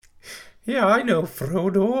Yeah, I know,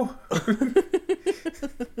 Frodo.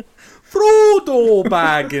 Frodo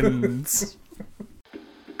Baggins.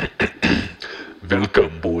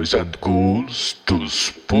 Welcome, boys and ghouls, to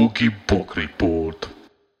Spooky Book Report.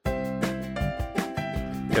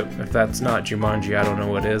 If that's not Jumanji, I don't know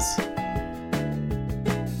what is.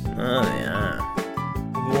 Oh, yeah.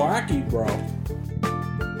 Wacky, bro.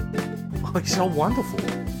 Oh, he's so wonderful.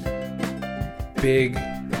 Big,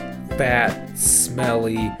 fat,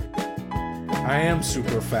 smelly. I am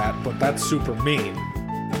super fat, but that's super mean.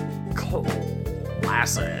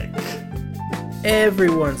 Classic.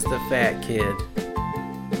 Everyone's the fat kid.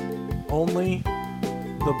 Only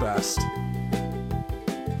the best.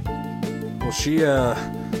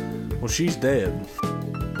 Well, she's dead.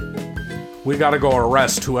 We gotta go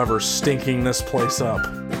arrest whoever's stinking this place up.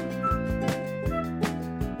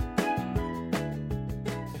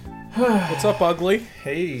 What's up, ugly?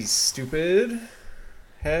 Hey, stupid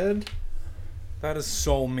head. That is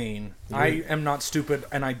so mean. I am not stupid,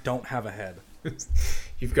 and I don't have a head.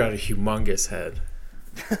 You've got a humongous head.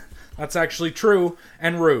 That's actually true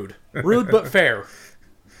and rude. Rude but fair.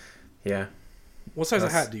 Yeah, What size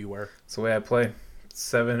of hat do you wear? that's the way I play.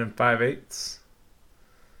 7 5/8.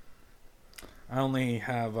 I only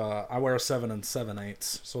have, I wear a 7 7/8,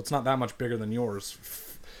 so it's not that much bigger than yours.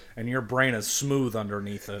 And your brain is smooth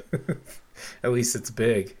underneath it. At least it's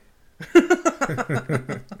big.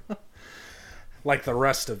 Like the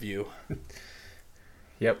rest of you.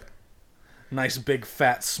 Yep. Nice big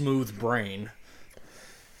fat smooth brain.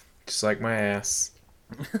 Just like my ass.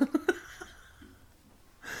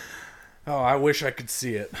 Oh, I wish I could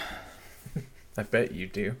see it. I bet you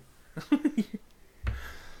do.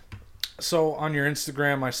 So on your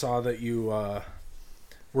Instagram, I saw that you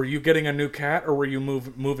were you getting a new cat, or were you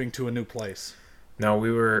moving to a new place? No,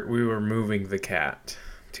 we were moving the cat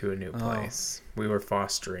to a new place. We were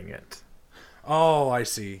fostering it. Oh, I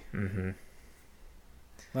see. Mm-hmm.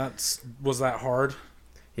 Was that hard?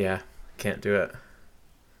 Yeah, can't do it.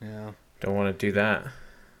 Yeah. Don't want to do that.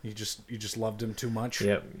 You just loved him too much.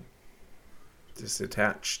 Yep. Just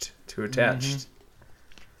attached. Too attached.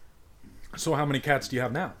 Mm-hmm. So how many cats do you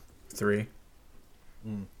have now? 3.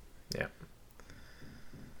 Mm. Yeah.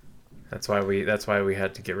 That's why we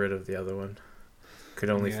had to get rid of the other one.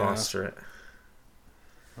 Could only foster it.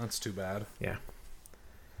 That's too bad. Yeah.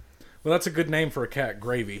 Well, that's a good name for a cat,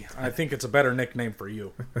 Gravy. I think it's a better nickname for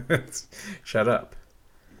you. Shut up.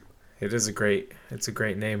 It's a great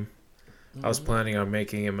name. I was planning on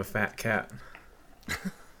making him a fat cat.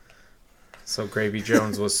 So Gravy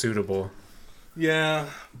Jones was suitable. Yeah,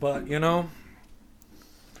 but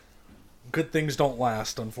good things don't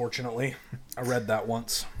last, unfortunately. I read that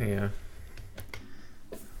once. Yeah.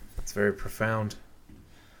 It's very profound.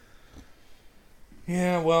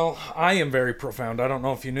 Yeah, well, I am very profound. I don't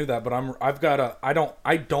know if you knew that, but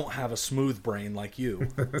I don't have a smooth brain like you.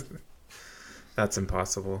 That's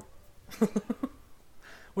impossible.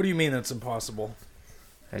 What do you mean that's impossible?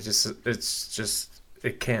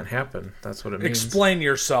 It can't happen. That's what it means. Explain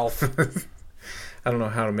yourself. I don't know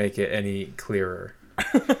how to make it any clearer.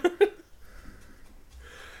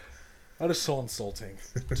 That is so insulting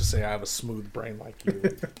to say I have a smooth brain like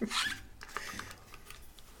you.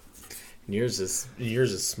 Yours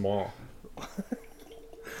is small.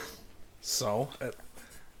 So,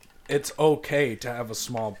 it's okay to have a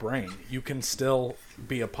small brain. You can still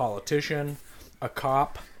be a politician, a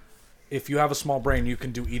cop. If you have a small brain, you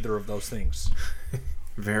can do either of those things.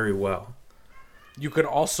 Very well. You could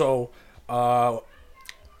also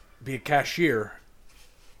be a cashier.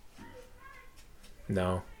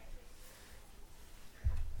 No,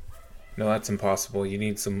 that's impossible. You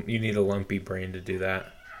need a lumpy brain to do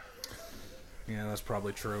that. Yeah, that's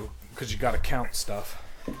probably true. Because you got to count stuff.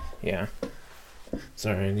 Yeah.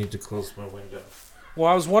 Sorry, I need to close my window. Well,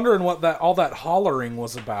 I was wondering what all that hollering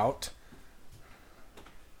was about.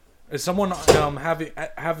 Is someone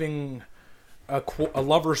having a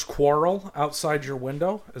lover's quarrel outside your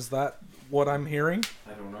window? Is that what I'm hearing?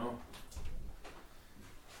 I don't know.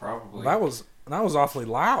 Probably. That was awfully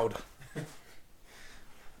loud.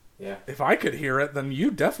 Yeah. If I could hear it, then you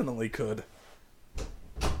definitely could.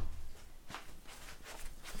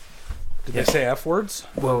 Did they say F words?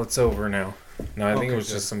 Well, it's over now. No, I think Okay, it was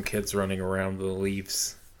good. just some kids running around with the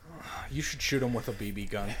leaves. You should shoot them with a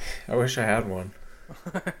BB gun. I wish I had one.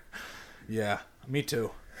 Yeah, me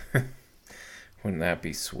too. Wouldn't that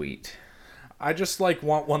be sweet? I just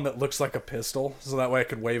want one that looks like a pistol, so that way I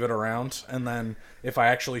could wave it around, and then if I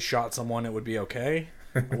actually shot someone, it would be okay.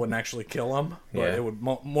 I wouldn't actually kill them, but Yeah. it would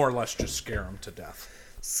more or less just scare them to death.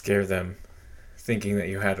 Scare them, thinking that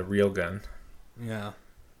you had a real gun. Yeah.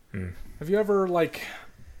 Hmm. Have you ever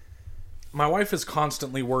my wife is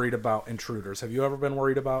constantly worried about intruders. Have you ever been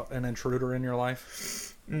worried about an intruder in your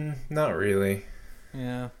life? Not really.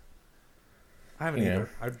 Yeah. I haven't either.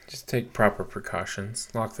 Just take proper precautions.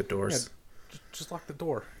 Lock the doors. Yeah, just lock the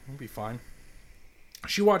door. You'll be fine.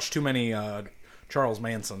 She watched too many Charles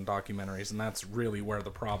Manson documentaries, and that's really where the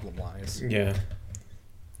problem lies. Yeah.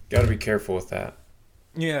 Got to be careful with that.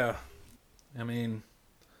 Yeah. I mean,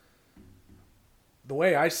 the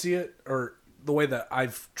way I see it, or the way that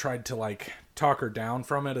I've tried to, like, talk her down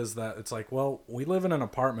from it is that it's like, well, we live in an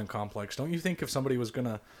apartment complex. Don't you think if somebody was going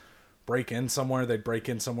to break in somewhere, they'd break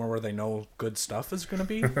in somewhere where they know good stuff is going to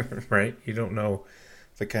be? Right? You don't know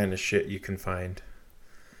the kind of shit you can find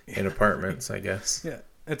in apartments, I guess. Yeah.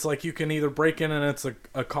 It's like you can either break in and it's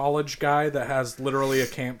a college guy that has literally a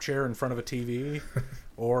camp chair in front of a TV,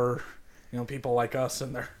 or, you know, people like us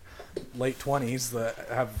in their late 20s that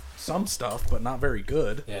have some stuff, but not very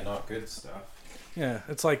good. Yeah, not good stuff. Yeah,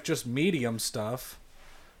 it's like just medium stuff,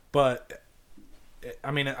 but,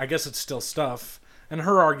 I mean, I guess it's still stuff. And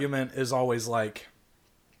her argument is always like,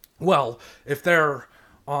 well, if they're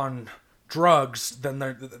on drugs, then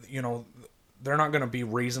they're not going to be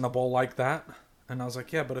reasonable like that. And I was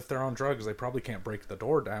like, yeah, but if they're on drugs, they probably can't break the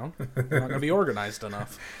door down. They're not going to be organized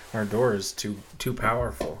enough. Our door is too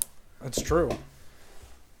powerful. That's true.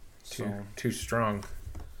 Too strong.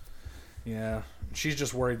 Yeah. She's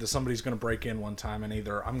just worried that somebody's going to break in one time and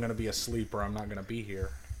either I'm going to be asleep or I'm not going to be here.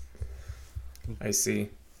 I see.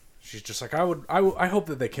 She's just like, I hope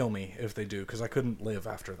that they kill me if they do, because I couldn't live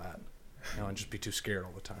after that. You know, I'd just be too scared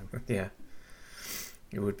all the time. Yeah.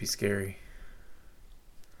 It would be scary.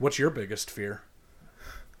 What's your biggest fear?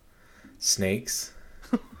 Snakes.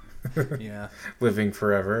 Yeah. Living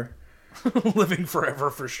forever. Living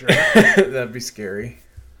forever for sure. That'd be scary.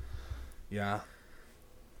 Yeah.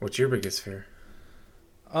 What's your biggest fear?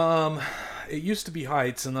 It used to be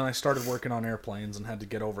heights, and then I started working on airplanes and had to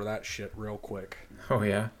get over that shit real quick. Oh,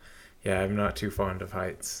 yeah? Yeah, I'm not too fond of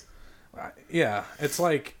heights. Yeah, it's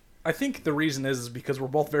like, I think the reason is because we're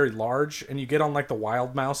both very large, and you get on, like, the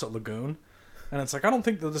Wild Mouse at Lagoon, and it's like, I don't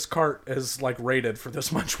think that this cart is, like, rated for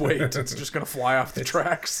this much weight. It's just going to fly off the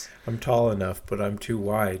tracks. I'm tall enough, but I'm too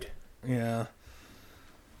wide. Yeah.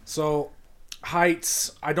 So,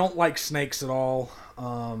 heights, I don't like snakes at all.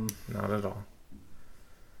 Not at all.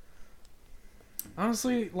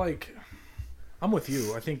 Honestly, like, I'm with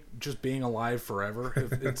you. I think just being alive forever,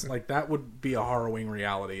 it's like, that would be a harrowing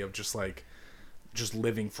reality of just, like, just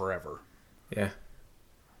living forever. Yeah.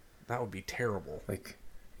 That would be terrible. Like,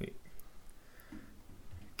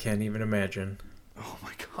 can't even imagine. Oh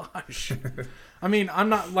my gosh. I mean, I'm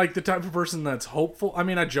not like the type of person that's hopeful. I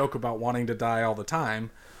mean, I joke about wanting to die all the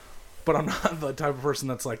time, but I'm not the type of person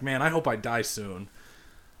that's like, man, I hope I die soon.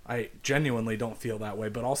 I genuinely don't feel that way,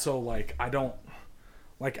 but also, like, I don't,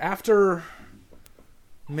 like, after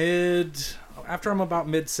I'm about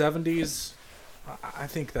mid-70s, I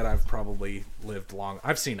think that I've probably lived long.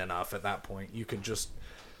 I've seen enough at that point. You could just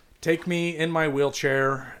take me in my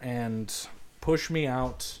wheelchair and push me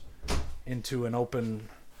out into an open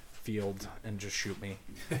field and just shoot me.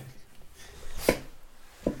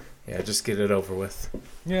 Yeah, just get it over with.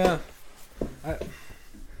 Yeah.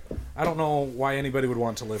 I don't know why anybody would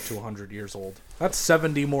want to live to 100 years old. That's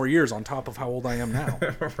 70 more years on top of how old I am now.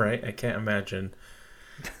 Right? I can't imagine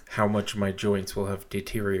how much my joints will have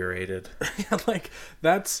deteriorated. Yeah, like,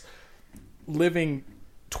 that's living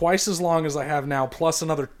twice as long as I have now, plus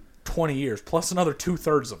another 20 years, plus another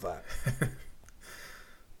 2/3 of that.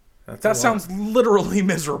 That sounds literally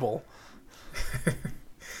miserable.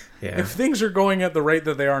 Yeah. If things are going at the rate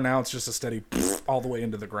that they are now, it's just a steady all the way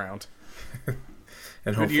into the ground.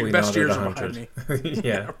 And hopefully best not years at are 100. behind me.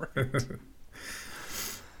 Yeah. Right.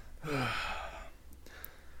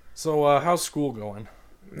 So, how's school going?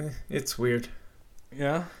 It's weird.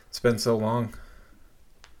 Yeah? It's been so long,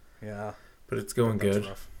 Yeah. but it's going That's good.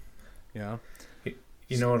 rough. Yeah.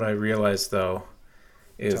 You know what I realized, though,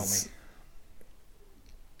 is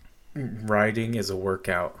writing is a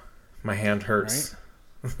workout. My hand hurts.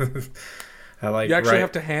 Right? I like You actually write.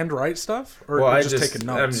 have to hand write stuff? Or Well, you're just taking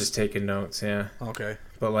notes? I'm just taking notes, yeah. Okay.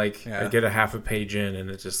 But, like, Yeah. I get a half a page in,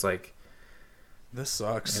 and it's just, like, This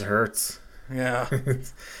sucks. it hurts. Yeah.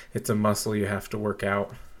 It's a muscle you have to work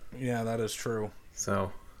out. Yeah, that is true.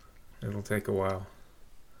 So, it'll take a while.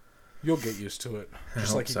 You'll get used to it. I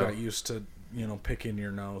Just hope like you so. got used to, picking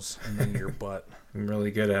your nose and then your butt. I'm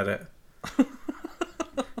really good at it.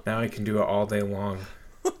 Now I can do it all day long.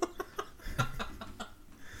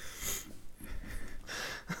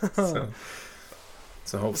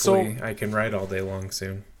 So hopefully I can write all day long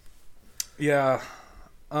soon. Yeah.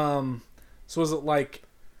 So is it like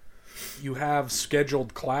you have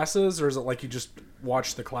scheduled classes, or is it like you just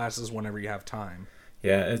watch the classes whenever you have time?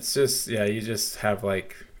 Yeah, it's just, you just have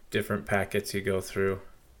like different packets you go through.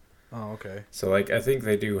 Oh, okay. So like I think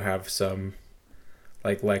they do have some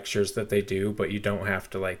like lectures that they do, but you don't have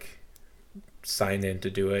to like sign in to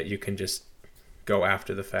do it. You can just go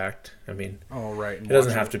after the fact. I mean, Oh, right. it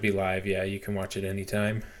doesn't have to be live. Yeah, you can watch it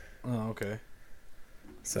anytime. Oh, okay.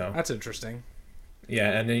 So That's interesting.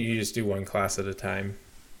 yeah, and then you just do one class at a time.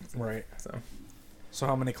 Right. So So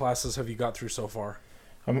how many classes have you got through so far?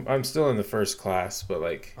 I'm still in the first class, but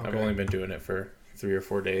like I've Okay. only been doing it for 3 or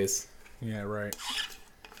 4 days. Yeah, right.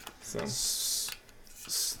 So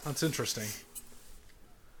That's interesting.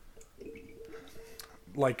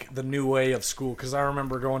 Like the new way of school, because I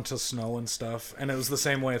remember going to snow and stuff, and it was the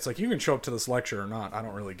same way. It's like you can show up to this lecture or not. I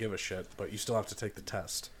don't really give a shit, but you still have to take the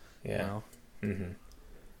test. yeah. You know? Mhm.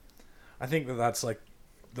 I think that's like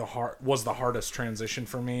the hardest transition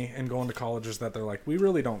for me in going to college is that they're like, we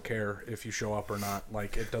really don't care if you show up or not.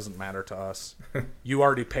 Like it doesn't matter to us. You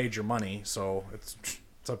already paid your money, so it's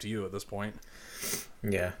up to you at this point.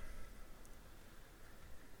 Yeah.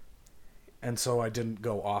 And so I didn't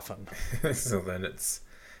go often. So then it's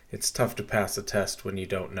tough to pass a test when you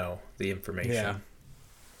don't know the information.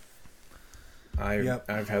 Yeah.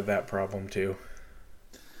 I've had that problem too.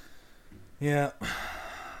 Yeah.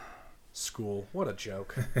 School. What a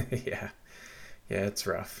joke. Yeah. Yeah, it's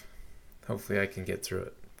rough. Hopefully I can get through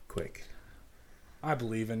it quick. I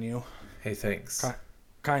believe in you. Hey, thanks.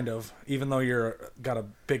 Kind of. Even though got a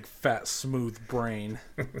big, fat, smooth brain.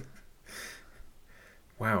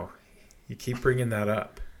 Wow. You keep bringing that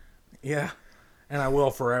up. Yeah. And I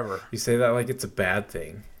will forever. You say that like it's a bad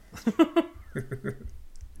thing.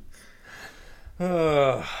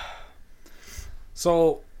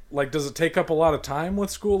 So, like, does it take up a lot of time with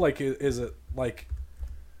school? Like, is it like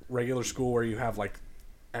regular school where you have like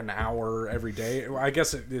an hour every day? I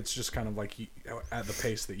guess it's just kind of like at the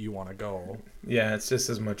pace that you want to go. Yeah, it's just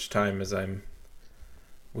as much time as I'm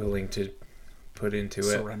willing to put into it.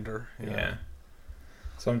 Surrender. Yeah.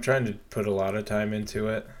 So I'm trying to put a lot of time into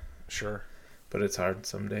it, Sure. but it's hard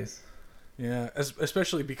some days. Yeah,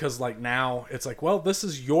 especially because like now it's like, well, this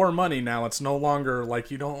is your money now. It's no longer like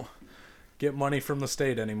you don't get money from the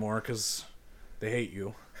state anymore because they hate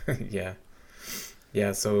you. Yeah.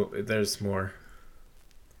 Yeah, so there's more.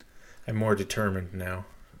 I'm more determined now.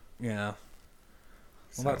 Yeah. Well,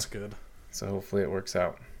 So- that's good. So hopefully it works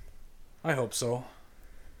out. I hope so.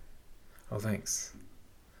 Oh, thanks.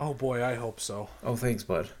 Oh boy, I hope so. Oh, thanks,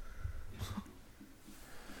 bud.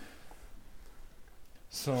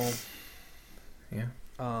 So, Yeah.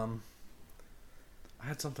 I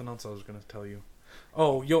had something else I was going to tell you.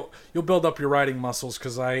 Oh, you'll build up your writing muscles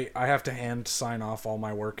because I have to hand sign off all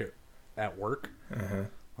my work at work. Uh-huh.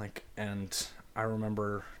 Like, and I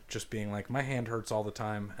remember just being like, my hand hurts all the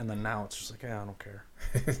time, and then now it's just like, yeah, I don't care.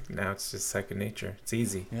 Now it's just second nature. It's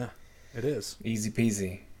easy. Yeah, it is. Easy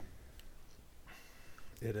peasy.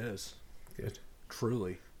 It is. Good.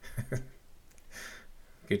 Truly.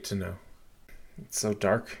 Good to know. It's so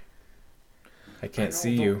dark. I can't know,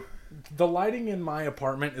 see the- you. The lighting in my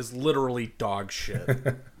apartment is literally dog shit.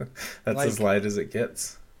 That's like- as light as it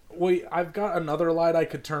gets. I've got another light I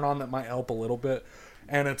could turn on that might help a little bit.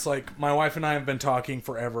 And it's like, my wife and I have been talking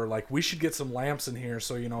forever. Like, we should get some lamps in here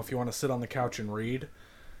so, if you want to sit on the couch and read.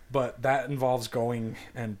 But that involves going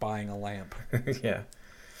and buying a lamp, Yeah.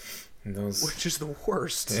 And those which is the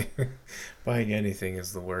worst. buying anything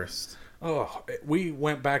is the worst. Oh, we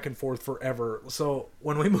went back and forth forever. So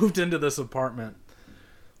when we moved into this apartment,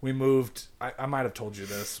 we moved. I might have told you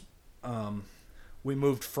this. We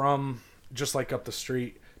moved from just like up the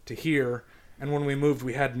street to here, and when we moved,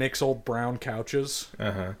 we had Nick's old brown couches,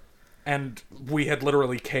 Uh-huh. and we had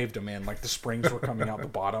literally caved them in. Like the springs were coming out the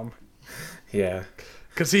bottom Yeah.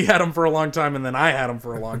 because he had them for a long time, and then I had them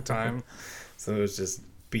for a long time. So it was just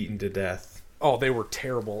beaten to death. Oh, they were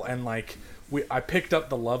terrible. And like I picked up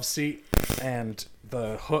the love seat, and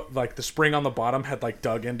the hook, like the spring on the bottom, had like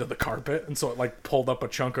dug into the carpet, and so it like pulled up a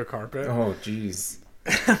chunk of carpet. Oh, jeez.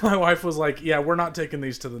 My wife was like, "Yeah, we're not taking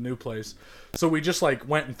these to the new place." So we just like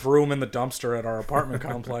went and threw them in the dumpster at our apartment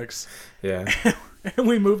complex, Yeah. and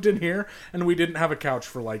we moved in here, and we didn't have a couch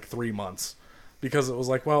for like 3 months because it was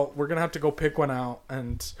like, well, we're gonna have to go pick one out,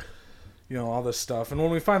 and all this stuff. And when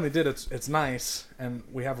we finally did, it's nice, and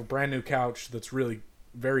we have a brand new couch that's really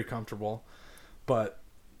very comfortable, but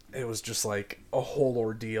it was just like a whole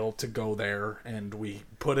ordeal to go there, and we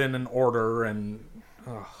put in an order, and it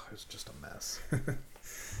was just a mess.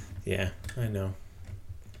 Yeah, I know.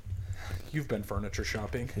 You've been furniture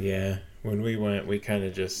shopping. Yeah. When we went, we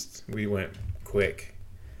went quick.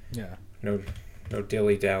 Yeah. No No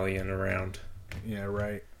dilly-dallying around. Yeah,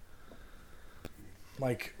 right.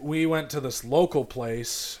 Like, we went to this local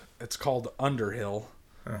place. It's called Underhill,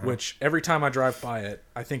 which every time I drive by it,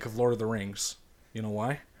 I think of Lord of the Rings. You know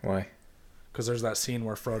why? Why? Because there's that scene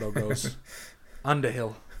where Frodo goes,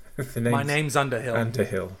 Underhill. The My name's Underhill.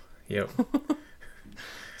 Underhill. Yep.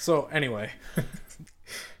 So, anyway.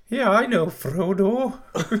 Yeah, I know Frodo.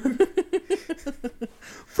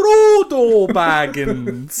 Frodo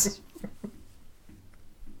Baggins.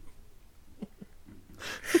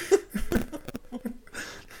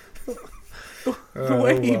 The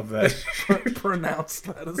way I love that. he pronounced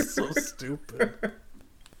that is so stupid.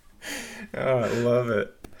 Oh, I love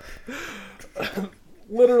it.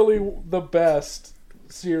 Literally the best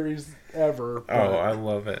series ever. Oh, I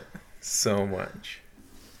love it so much.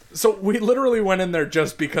 So we literally went in there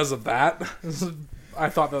just because of that. I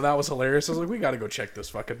thought that was hilarious. I was like, we got to go check this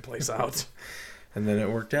fucking place out. And then it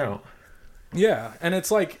worked out. Yeah, and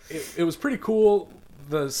it's like, it was pretty cool.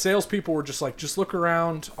 The salespeople were just like, just look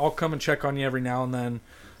around. I'll come and check on you every now and then.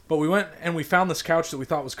 But we went and we found this couch that we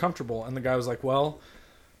thought was comfortable. And the guy was like, well,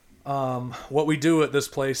 what we do at this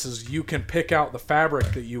place is you can pick out the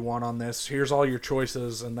fabric that you want on this. Here's all your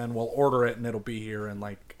choices. And then we'll order it and it'll be here in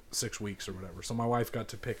like 6 weeks or whatever. So my wife got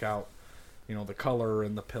to pick out, you know, the color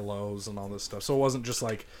and the pillows and all this stuff. So it wasn't just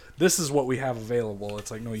like, this is what we have available.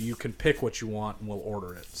 It's like, no, you can pick what you want and we'll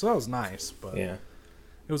order it. So that was nice, but Yeah.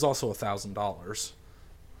 it was also $1,000.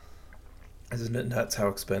 Isn't it nuts how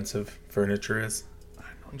expensive furniture is?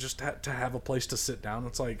 Just to have a place to sit down.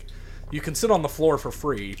 It's like, you can sit on the floor for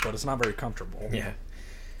free, but it's not very comfortable. Yeah.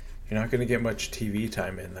 You're not going to get much TV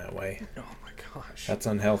time in that way. Oh my gosh. That's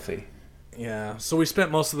unhealthy. Yeah. So we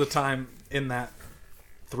spent most of the time in that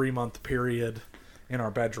 3-month period in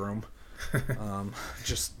our bedroom.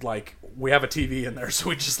 Just like, we have a TV in there, so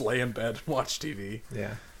we just lay in bed and watch TV.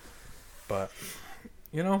 Yeah. But,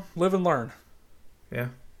 you know, live and learn. Yeah.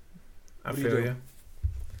 I What do you feel do? you.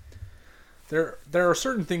 There are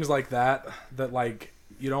certain things like that like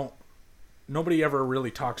nobody ever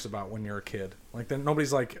really talks about when you're a kid. Like, then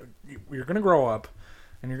nobody's like, you're gonna grow up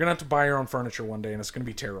and you're gonna have to buy your own furniture one day and it's gonna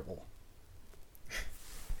be terrible.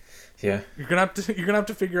 Yeah. You're gonna have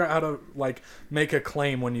to figure out how to like make a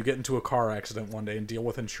claim when you get into a car accident one day and deal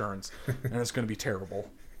with insurance, and it's gonna be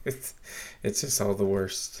terrible. It's just all the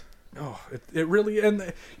worst. Oh, it really,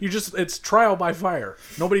 and it's trial by fire.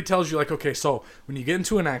 Nobody tells you, like, okay, so when you get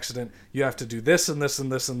into an accident, you have to do this and this and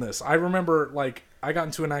this and this. I remember, like, I got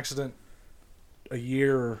into an accident a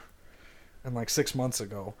year and like 6 months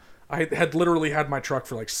ago. I had literally had my truck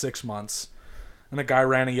for like 6 months, and a guy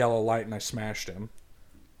ran a yellow light and I smashed him.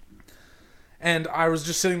 And I was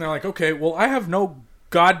just sitting there like, okay, well, I have no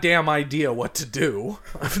goddamn idea what to do.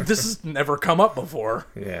 This has never come up before.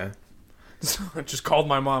 Yeah. So I just called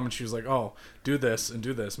my mom and she was like, oh, do this and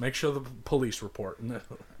do this. Make sure the police report. And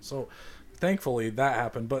so thankfully that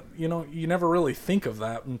happened. But, you know, you never really think of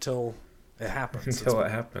that until it happens. Until it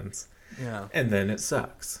happens. Yeah. And then it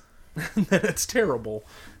sucks. And then it's terrible.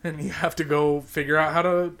 And you have to go figure out how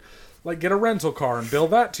to, like, get a rental car and bill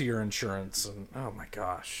that to your insurance. And, oh, my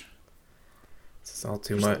gosh. It's all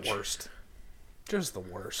too Just much. the worst. Just the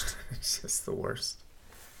worst. It's just the worst.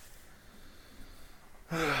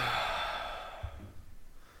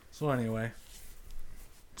 So anyway,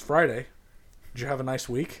 it's Friday. Did you have a nice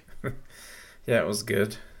week? Yeah, it was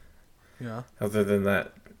good. Yeah. Other than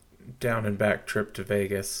that down and back trip to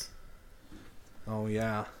Vegas. Oh,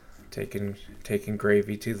 yeah. Taking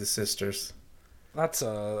Gravy to the sisters. That's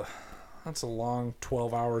a long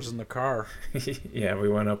 12 hours in the car. Yeah, we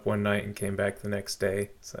went up one night and came back the next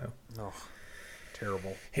day, so. Oh,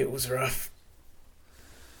 terrible. It was rough.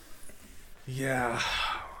 Yeah,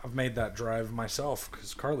 I've made that drive myself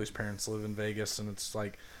because Carly's parents live in Vegas, and it's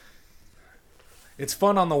like, it's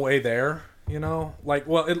fun on the way there, you know? Like,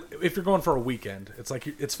 well, if you're going for a weekend, it's like,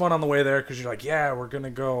 it's fun on the way there because you're like, yeah, we're going to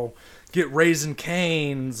go get Raising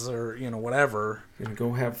Cane's or, you know, whatever. And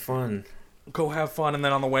go have fun. Go have fun, and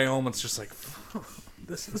then on the way home, it's just like,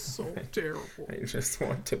 this is so terrible. I just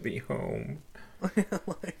want to be home.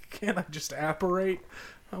 Like, can't I just apparate?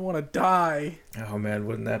 I want to die. Oh man,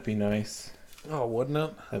 wouldn't that be nice? Oh, wouldn't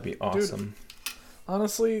it? That'd be awesome. Dude,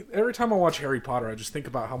 honestly, every time I watch Harry Potter, I just think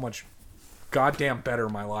about how much goddamn better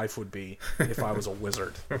my life would be if I was a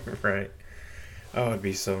wizard. Right. Oh, it'd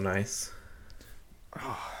be so nice.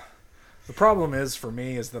 The problem is, for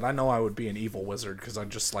me, is that I know I would be an evil wizard because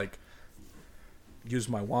I'd just, like, use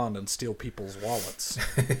my wand and steal people's wallets.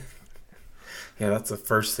 Yeah, that's the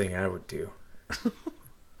first thing I would do.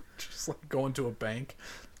 Just, like, go into a bank,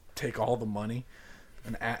 take all the money,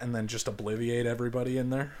 and then just obliviate everybody in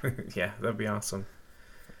there. Yeah, that'd be awesome.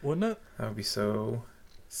 Wouldn't it? That would be so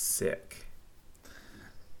sick.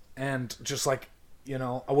 And just like,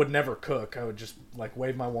 I would never cook. I would just like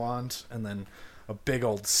wave my wand and then a big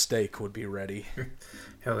old steak would be ready.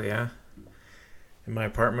 Hell yeah. And my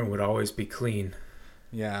apartment would always be clean.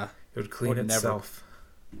 Yeah. It would clean itself.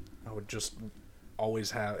 I would just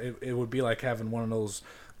always have... It would be like having one of those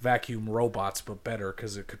vacuum robots, but better,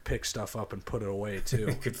 because it could pick stuff up and put it away, too.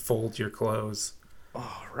 It could fold your clothes.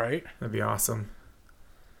 Oh, right? That'd be awesome.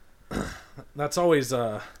 That's always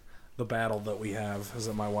the battle that we have, is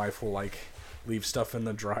that my wife will, like, leave stuff in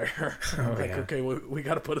the dryer. Okay, we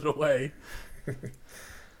got to put it away.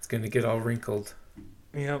 It's going to get all wrinkled.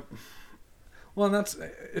 Yep. Well, and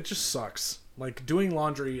it just sucks. Like, doing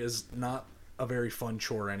laundry is not a very fun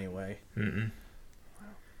chore anyway. Mm-mm.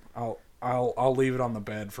 I'll leave it on the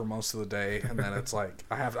bed for most of the day, and then it's like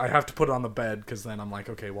I have to put it on the bed, because then I'm like,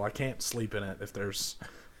 okay, well, I can't sleep in it if there's a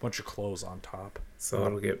bunch of clothes on top. So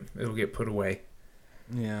it'll get put away.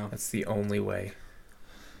 Yeah, that's the only way.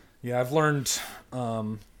 Yeah, I've learned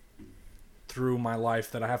through my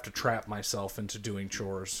life that I have to trap myself into doing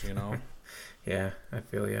chores. Yeah, I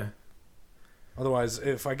feel ya. Otherwise,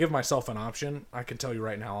 if I give myself an option, I can tell you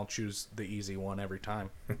right now, I'll choose the easy one every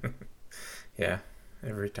time. Yeah,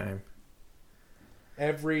 every time.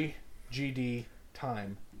 Every GD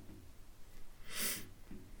time.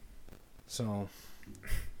 So,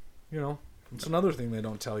 it's another thing they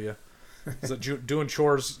don't tell you. Is that doing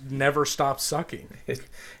chores never stops sucking.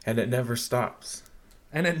 And it never stops.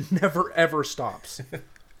 And it never, ever stops.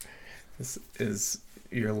 This is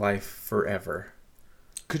your life forever.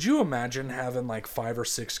 Could you imagine having like 5 or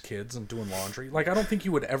 6 kids and doing laundry? Like, I don't think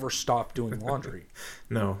you would ever stop doing laundry.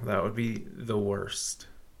 No, that would be the worst.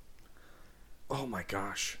 Oh my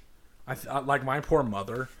gosh. I like my poor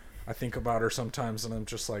mother. I think about her sometimes and I'm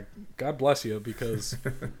just like, God bless you, because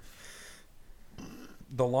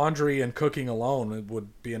the laundry and cooking alone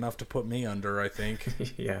would be enough to put me under, I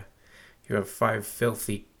think. Yeah. You have 5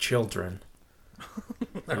 filthy children.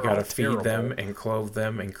 You gotta feed them and clothe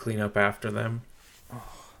them and clean up after them.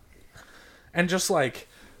 And just like,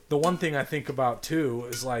 the one thing I think about too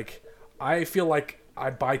is like, I feel like I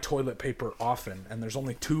buy toilet paper often and there's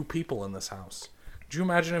only 2 people in this house. Could you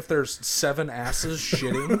imagine if there's 7 asses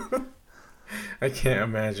shitting? I can't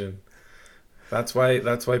imagine. That's why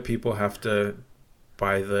people have to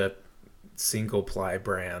buy the single ply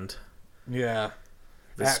brand. Yeah.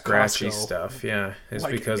 The At scratchy Costco. Stuff, yeah. It's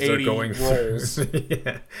like because they're going rolls. through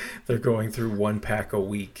yeah, they're going through 1 pack a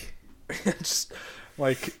week. Just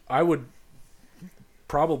like, I would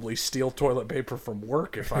probably steal toilet paper from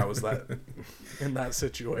work if I was that in that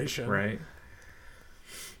situation. Right.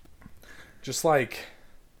 Just like,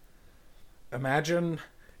 imagine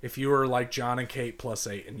if you were like John and Kate plus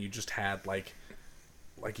 8 and you just had like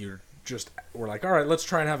we're like, all right, let's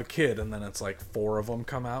try and have a kid, and then it's like 4 of them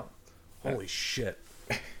come out. Holy shit.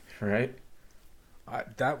 Right?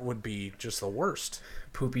 That would be just the worst.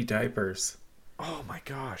 Poopy diapers. Oh my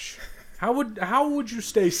gosh. How would you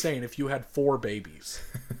stay sane if you had 4 babies?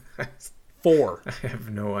 4. I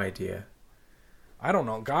have no idea. I don't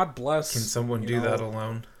know. God bless. Can someone do that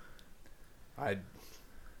alone?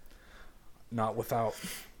 Not without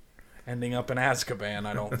ending up in Azkaban,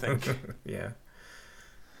 I don't think. Yeah.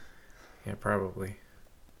 Yeah, probably.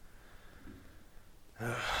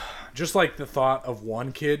 Just like the thought of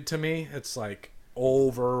 1 kid to me, it's like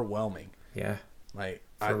overwhelming. Yeah. Like,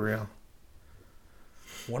 For real.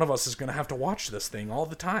 One of us is going to have to watch this thing all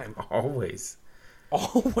the time. Always.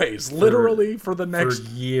 Always. Literally for the next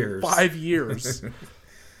years. 5 years.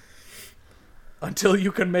 Until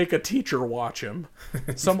you can make a teacher watch him.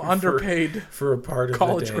 Some underpaid for a part of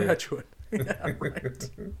college the day. graduate. Yeah,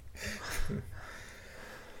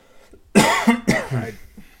 right.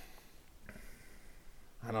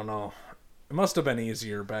 I don't know. It must have been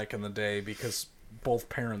easier back in the day because both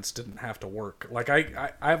parents didn't have to work. Like,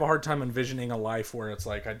 I have a hard time envisioning a life where it's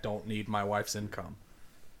like I don't need my wife's income.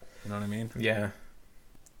 You know what I mean? Yeah.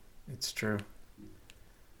 It's true.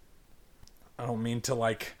 I don't mean to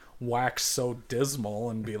like wax so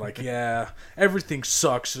dismal and be like, yeah, everything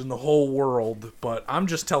sucks in the whole world, but I'm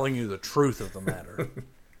just telling you the truth of the matter.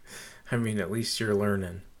 I mean, at least you're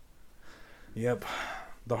learning. Yep.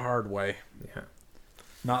 The hard way. Yeah.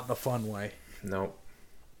 Not the fun way. Nope.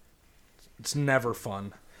 It's never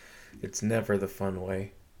fun. It's never the fun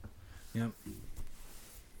way. Yep.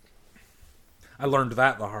 I learned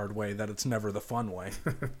that the hard way, that it's never the fun way.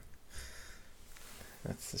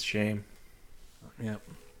 That's a shame. Yep.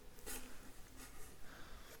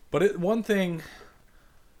 But one thing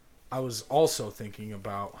I was also thinking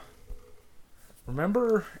about,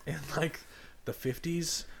 remember in like the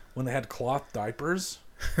 50s when they had cloth diapers?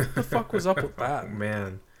 What the fuck was up with Oh, that?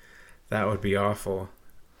 man, that would be awful.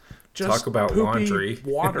 Just Talk about poopy laundry.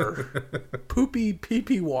 water. Poopy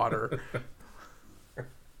pee-pee water.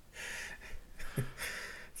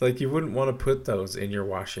 It's like you wouldn't want to put those in your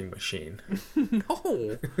washing machine.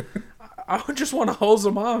 No. I would just want to hose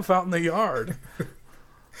them off out in the yard.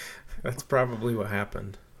 That's probably what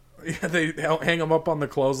happened. Yeah, they hang them up on the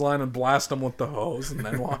clothesline and blast them with the hose and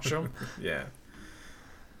then wash them. Yeah,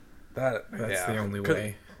 That's the only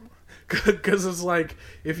way. Because it's like,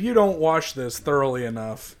 if you don't wash this thoroughly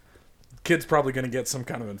enough, kid's probably going to get some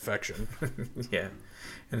kind of infection. Yeah,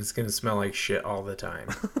 and it's gonna smell like shit all the time.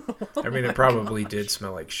 I mean, it probably did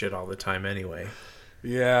smell like shit all the time anyway.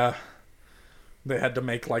 Yeah. They had to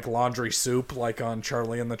make like laundry soup like on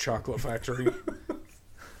Charlie and the Chocolate Factory.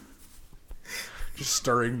 Just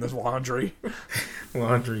stirring the laundry.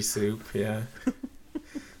 Laundry soup, yeah.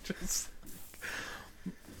 Just...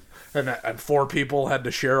 And 4 people had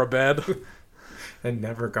to share a bed. And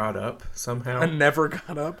never got up somehow. And never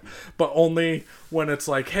got up. But only when it's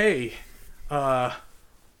like, hey,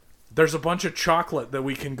 there's a bunch of chocolate that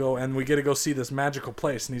we can go, and we get to go see this magical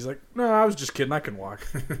place. And he's like, no, I was just kidding. I can walk.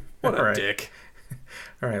 What a Right. dick.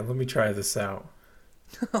 All right, let me try this out.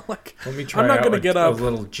 Like, Let me try I'm not out gonna get up. a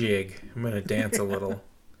little jig. I'm going to dance a little.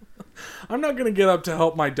 I'm not going to get up to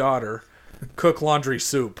help my daughter cook laundry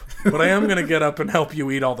soup, but I am going to get up and help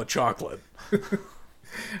you eat all the chocolate.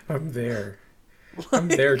 I'm there. I'm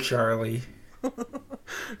there, Charlie.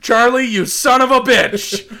 Charlie, you son of a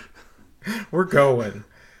bitch! We're going.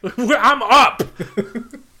 I'm up!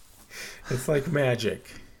 It's like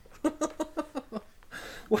magic.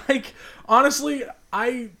 Like, honestly,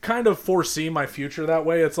 I kind of foresee my future that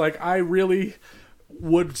way. It's like, I really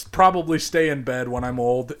would probably stay in bed when I'm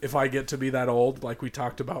old, if I get to be that old, like we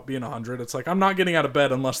talked about being 100. It's like, I'm not getting out of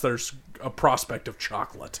bed unless there's a prospect of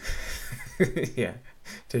chocolate. Yeah.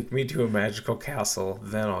 Take me to a magical castle,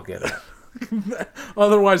 then I'll get up.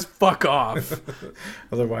 Otherwise, fuck off.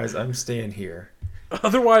 Otherwise, I'm staying here.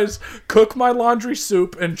 Otherwise, cook my laundry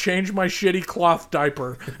soup and change my shitty cloth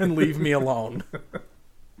diaper and leave me alone.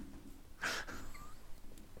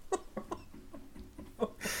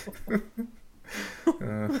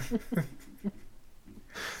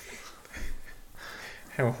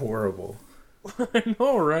 How horrible. I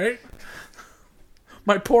know, right?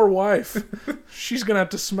 My poor wife. She's gonna have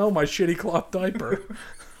to smell my shitty cloth diaper.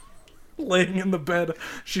 Laying in the bed,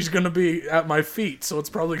 she's gonna be at my feet, so it's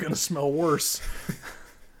probably gonna smell worse.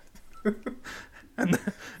 And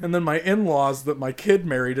then my in-laws that my kid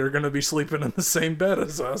married are gonna be sleeping in the same bed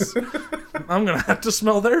as us. I'm gonna have to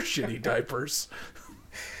smell their shitty diapers.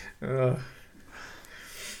 We're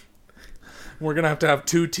gonna have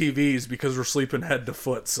 2 TVs because we're sleeping head to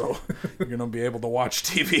foot, so you're gonna be able to watch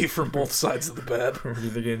TV from both sides of the bed. We're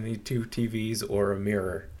either going to need 2 TVs or a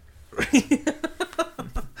mirror.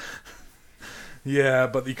 Yeah,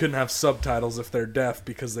 but you couldn't have subtitles if they're deaf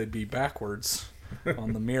because they'd be backwards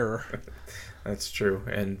on the mirror. That's true.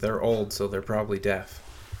 And they're old, so they're probably deaf.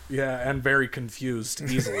 Yeah, and very confused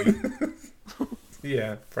easily.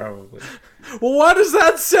 Yeah, probably. Well, what does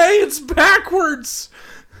that say? It's backwards!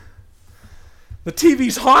 The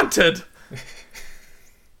TV's haunted!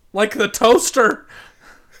 Like the toaster!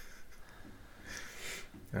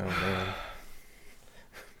 Oh, man.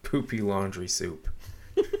 Poopy laundry soup.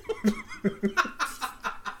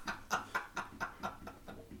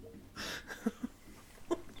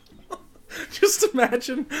 Just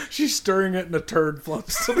imagine she's stirring it and a turd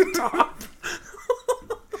floats to the top.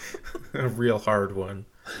 A real hard one.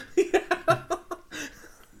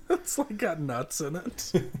 It's like got nuts in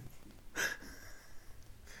it.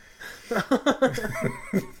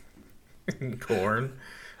 Corn.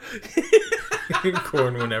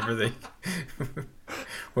 Corn whenever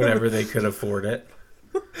they could afford it.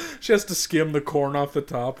 She has to skim the corn off the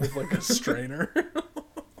top with like a strainer.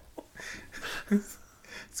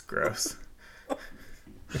 It's gross.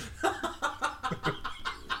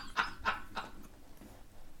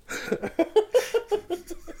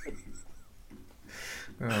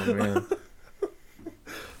 Oh, man.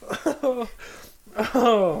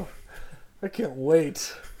 Oh, I can't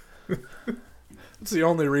wait. That's the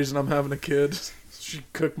only reason I'm having a kid. She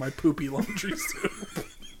cooked my poopy laundry soup.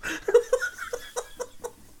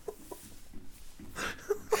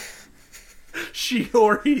 She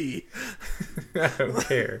or he. I don't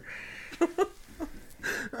care.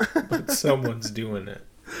 But someone's doing it.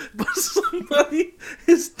 But somebody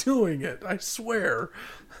is doing it, I swear.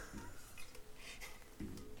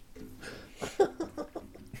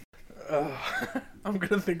 I'm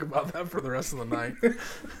gonna think about that for the rest of the night.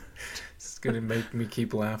 It's gonna make me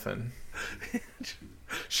keep laughing.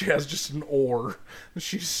 She has just an oar.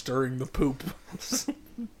 She's stirring the poop.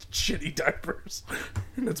 Shitty diapers.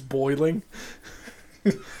 And it's boiling.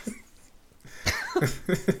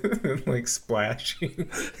 Like splashing.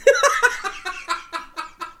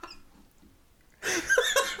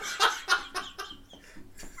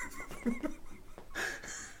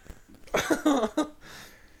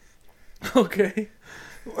 Okay.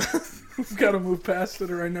 We've got to move past it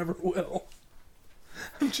or I never will.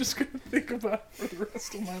 I'm just going to think about it for the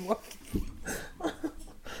rest of my life.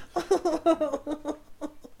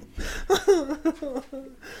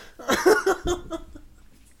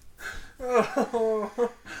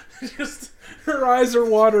 Just her eyes are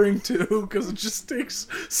watering too because it just tastes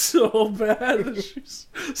so bad that she's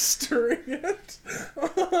stirring it.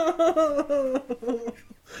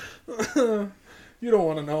 You don't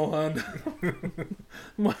want to know, hon.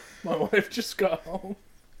 My wife just got home.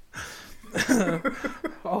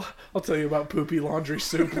 I'll tell you about poopy laundry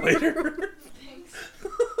soup later.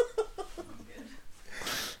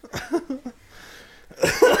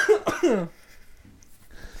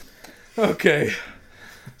 Okay,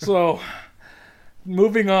 so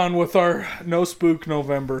moving on with our No Spook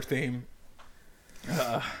November theme.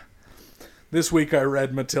 This week I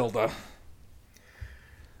read Matilda.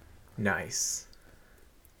 Nice.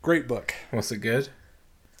 Great book. Was it good?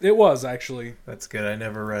 It was, actually. That's good. I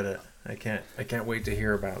never read it. I can't wait to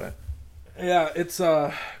hear about it. Yeah, it's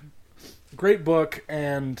a great book,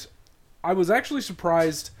 and I was actually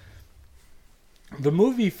surprised. The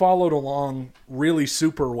movie followed along really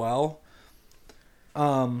super well.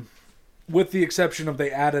 With the exception of they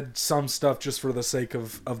added some stuff just for the sake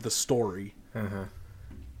of the story. Uh-huh.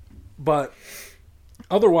 But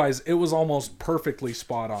otherwise, it was almost perfectly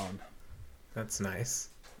spot on. That's nice.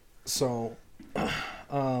 So,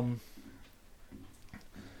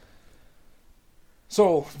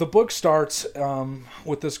 so the book starts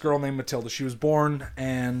with this girl named Matilda. She was born,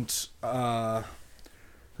 and her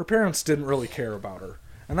parents didn't really care about her.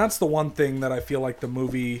 And that's the one thing that I feel like the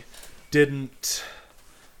movie didn't...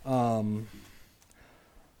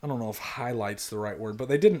 I don't know if highlight's the right word, but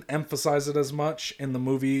they didn't emphasize it as much in the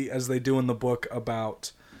movie as they do in the book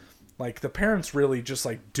about, like, the parents really just,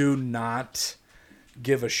 like, do not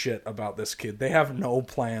give a shit about this kid. They have no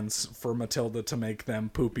plans for Matilda to make them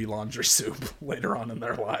poopy laundry soup later on in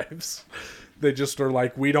their lives. They just are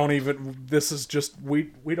like, we don't even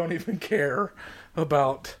care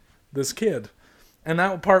about this kid. And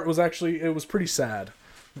that part was actually, it was pretty sad.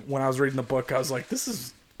 When I was reading the book, I was like, this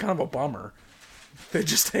is kind of a bummer. They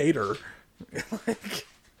just hate her.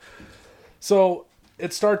 So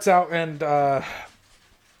it starts out, and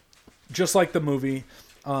just like the movie,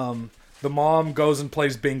 the mom goes and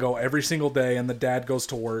plays bingo every single day, and the dad goes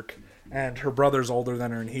to work, and her brother's older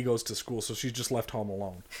than her, and he goes to school, so she's just left home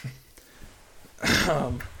alone.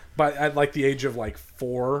 But at like the age of like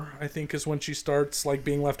 4, I think is when she starts like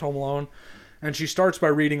being left home alone. And she starts by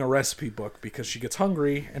reading a recipe book because she gets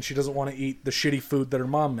hungry and she doesn't want to eat the shitty food that her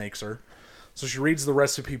mom makes her. So she reads the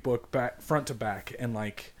recipe book back front to back and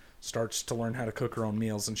like starts to learn how to cook her own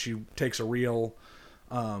meals. And she takes a real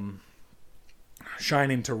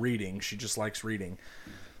shine into reading. She just likes reading.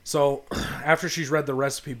 So after she's read the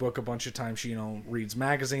recipe book a bunch of times, she, reads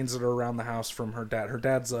magazines that are around the house from her dad. Her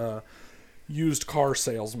dad's a used car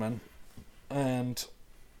salesman. And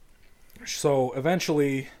so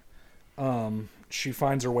eventually... she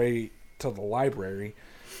finds her way to the library,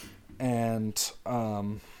 and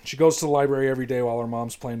she goes to the library every day while her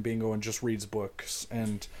mom's playing bingo and just reads books.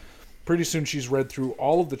 And pretty soon she's read through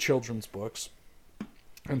all of the children's books.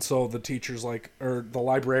 And so the teacher's like, or the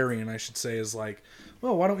librarian, I should say, is like,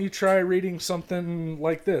 well, why don't you try reading something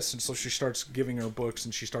like this? And so she starts giving her books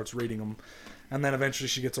and she starts reading them. And then eventually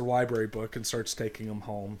she gets a library book and starts taking them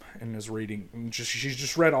home and is reading. And she's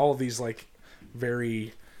just read all of these like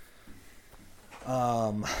very...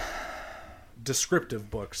 descriptive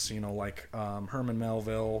books, like Herman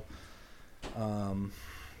Melville.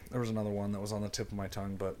 There was another one that was on the tip of my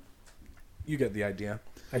tongue, but you get the idea.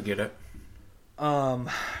 I get it.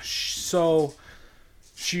 So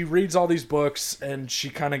she reads all these books and she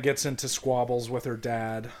kind of gets into squabbles with her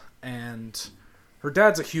dad, and her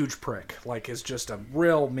dad's a huge prick, like is just a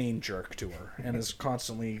real mean jerk to her and is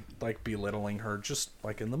constantly like belittling her, just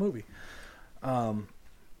like in the movie.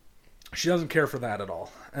 She doesn't care for that at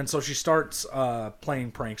all. And so she starts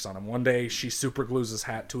playing pranks on him. One day, she super glues his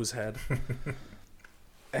hat to his head.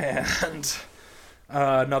 And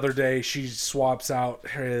another day, she swaps out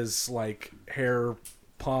his like hair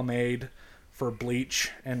pomade for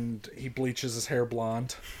bleach. And he bleaches his hair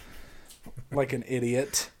blonde. Like an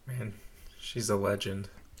idiot. Man, she's a legend.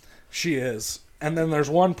 She is. And then there's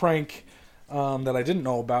one prank that I didn't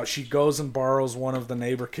know about. She goes and borrows one of the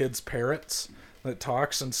neighbor kids' parrots that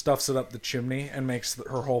talks and stuffs it up the chimney and makes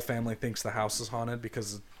her whole family thinks the house is haunted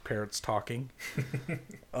because the parrot's talking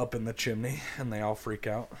up in the chimney, and they all freak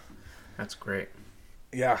out. That's great.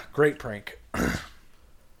 Yeah, great prank.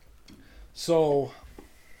 So,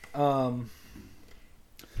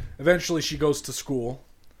 eventually she goes to school.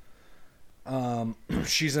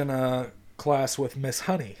 She's in a class with Miss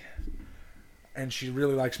Honey, and she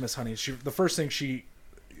really likes Miss Honey. The first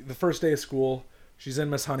day of school, she's in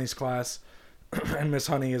Miss Honey's class, and Miss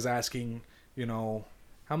Honey is asking,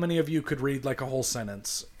 how many of you could read like a whole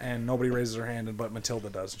sentence? And nobody raises their hand, but Matilda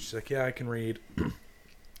does. And she's like, yeah, I can read.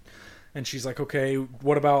 And she's like, okay,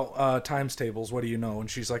 what about times tables? What do you know? And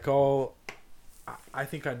she's like, oh, I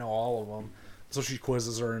think I know all of them. So she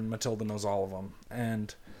quizzes her, and Matilda knows all of them.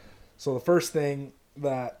 And so the first thing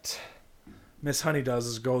that Miss Honey does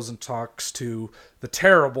is goes and talks to the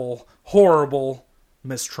terrible, horrible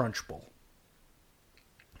Miss Trunchbull.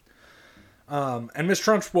 And Miss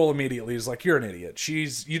Trunchbull immediately is like, you're an idiot.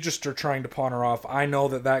 You just are trying to pawn her off. I know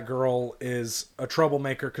that girl is a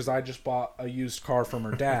troublemaker because I just bought a used car from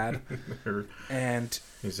her dad. And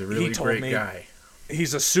he's a really great guy.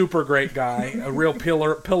 He's a super great guy, a real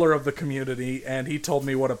pillar of the community, and he told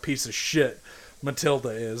me what a piece of shit Matilda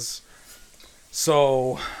is.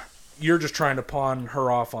 So you're just trying to pawn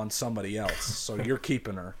her off on somebody else. So you're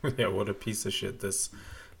keeping her. Yeah, what a piece of shit this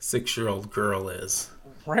 6-year-old girl is.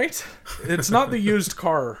 Right? It's not the used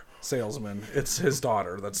car salesman. It's his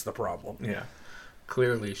daughter that's the problem. Yeah.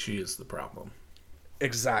 Clearly she is the problem.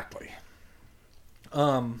 Exactly.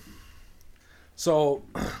 So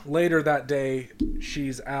later that day,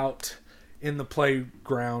 she's out in the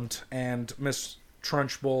playground, and Miss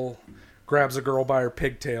Trunchbull grabs a girl by her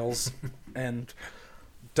pigtails and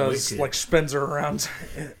spins her around,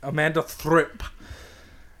 Amanda Thripp,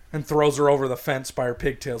 and throws her over the fence by her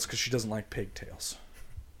pigtails because she doesn't like pigtails.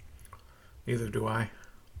 Neither do I.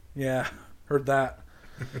 Yeah, heard that.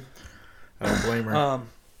 I don't blame her.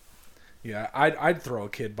 Yeah, I'd throw a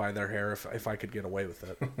kid by their hair if I could get away with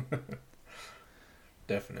it.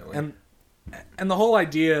 Definitely. And the whole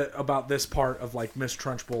idea about this part of like Miss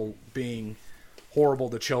Trunchbull being horrible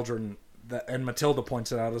to children, and Matilda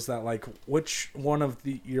points it out, is that like, which one of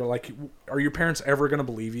are your parents ever going to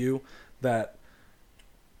believe you that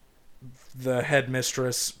the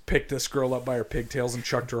headmistress picked this girl up by her pigtails and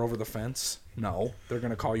chucked her over the fence? No, they're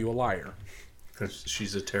going to call you a liar. Because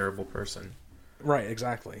she's a terrible person. Right,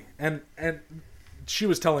 exactly. And she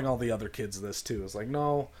was telling all the other kids this too. It's like,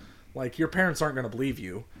 no, like your parents aren't going to believe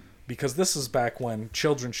you because this is back when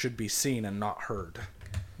children should be seen and not heard.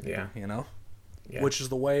 Yeah. Yeah. Which is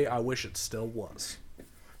the way I wish it still was.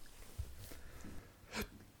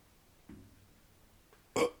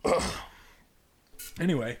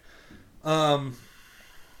 Anyway,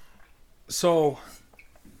 so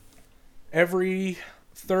every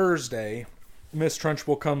Thursday, Miss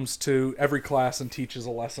Trunchbull comes to every class and teaches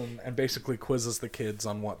a lesson and basically quizzes the kids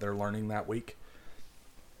on what they're learning that week.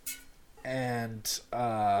 And,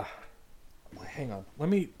 hang on.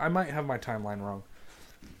 I might have my timeline wrong.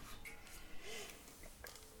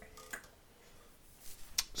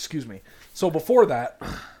 Excuse me. So before that,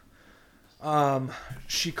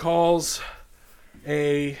 she calls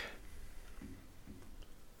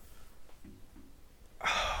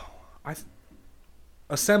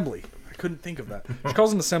assembly. I couldn't think of that. She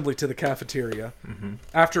calls an assembly to the cafeteria. Mm-hmm.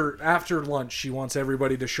 After lunch, she wants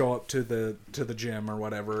everybody to show up to the gym or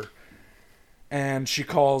whatever. And she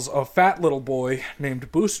calls a fat little boy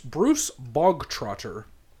named Bruce Bogtrotter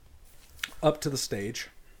up to the stage.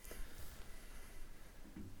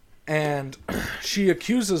 And she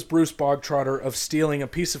accuses Bruce Bogtrotter of stealing a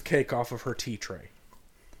piece of cake off of her tea tray.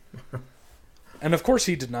 And of course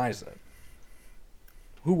he denies it.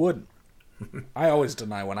 Who wouldn't? I always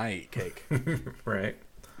deny when I eat cake. Right.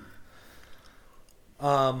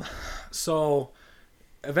 So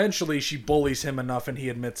eventually she bullies him enough and he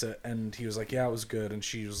admits it, and he was like, yeah, it was good. And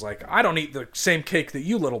she was like, I don't eat the same cake that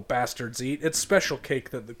you little bastards eat. It's special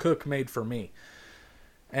cake that the cook made for me.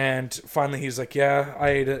 And finally he's like, yeah,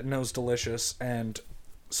 I ate it and it was delicious. And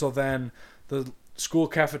so then the school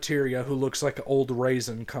cafeteria, who looks like an old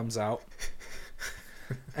raisin, comes out.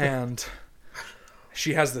 And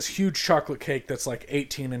she has this huge chocolate cake that's like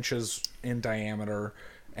 18 inches in diameter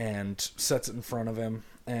and sets it in front of him.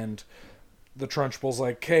 And the Trunchbull's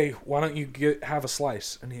like, hey, why don't you have a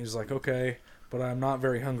slice? And he's like, okay, but I'm not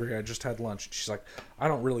very hungry. I just had lunch. And she's like, I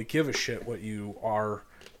don't really give a shit what you are.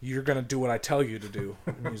 You're going to do what I tell you to do.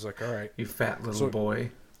 And he's like, all right. You fat little boy.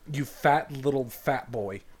 You fat little fat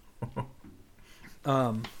boy.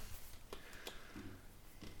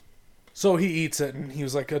 So he eats it, and he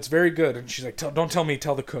was like, "It's very good." And she's like, "Don't tell me,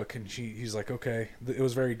 tell the cook." And he's like, "Okay, it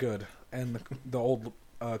was very good." And the old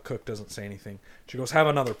cook doesn't say anything. She goes, "Have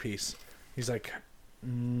another piece." He's like,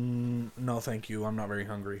 "No, thank you. I'm not very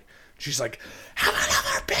hungry." She's like, "Have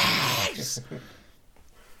another piece,"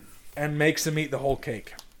 and makes him eat the whole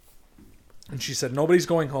cake. And she said, "Nobody's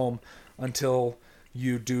going home until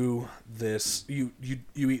you do this. You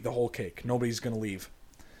eat the whole cake. Nobody's gonna leave."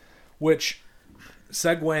 Which,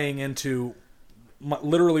 segueing into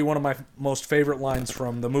literally one of my most favorite lines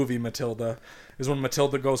from the movie Matilda, is when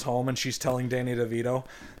Matilda goes home and she's telling Danny DeVito,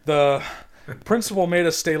 "The principal made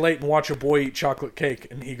us stay late and watch a boy eat chocolate cake,"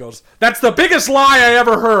 and he goes, "That's the biggest lie I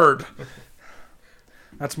ever heard."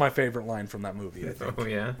 That's my favorite line from that movie, I think. Oh,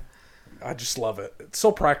 yeah? I just love it. It's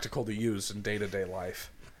so practical to use in day-to-day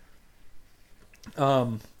life.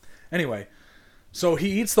 Anyway, so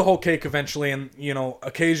he eats the whole cake eventually, and,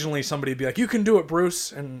 occasionally somebody would be like, "You can do it,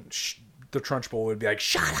 Bruce," and the Trunchbull would be like,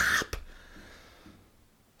 "Shut up!"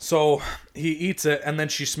 So he eats it, and then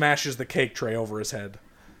she smashes the cake tray over his head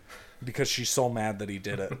because she's so mad that he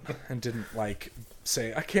did it and didn't,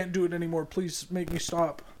 say, "I can't do it anymore, please make me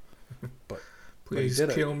stop." But Please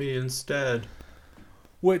kill me instead.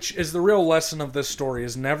 Which is the real lesson of this story,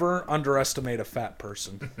 is never underestimate a fat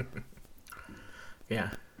person.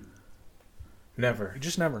 Yeah. Never. You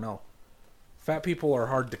just never know. Fat people are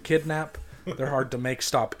hard to kidnap. They're hard to make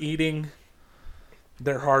stop eating.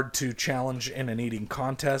 They're hard to challenge in an eating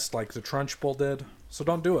contest like the Trunchbull did. So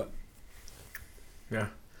don't do it. Yeah.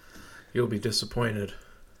 You'll be disappointed.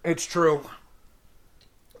 It's true.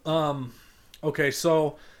 Okay,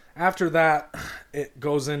 so after that, it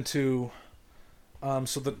goes into...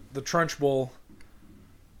 so the Trunchbull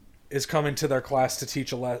is coming to their class to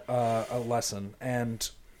teach a lesson, and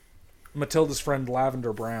Matilda's friend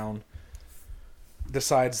Lavender Brown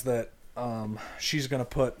decides that she's going to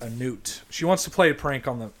put a newt. She wants to play a prank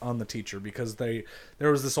on the teacher because there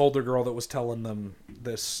was this older girl that was telling them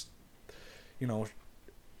this,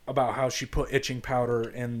 about how she put itching powder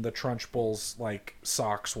in the Trunchbull's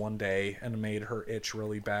socks one day and made her itch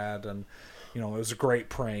really bad, and it was a great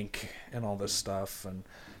prank and all this stuff. And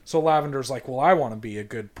so Lavender's like, "Well, I want to be a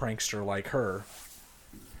good prankster like her."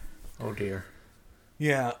 Oh dear.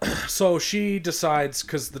 Yeah, so she decides,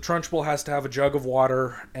 because the Trunchbull has to have a jug of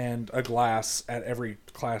water and a glass at every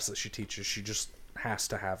class that she teaches. She just has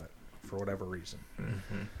to have it for whatever reason.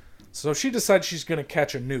 Mm-hmm. So she decides she's going to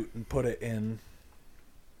catch a newt and put it in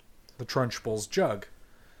the Trunchbull's jug.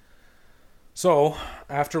 So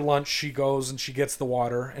after lunch, she goes and she gets the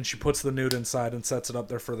water and she puts the newt inside and sets it up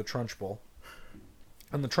there for the Trunchbull.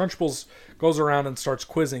 And the Trunchbull goes around and starts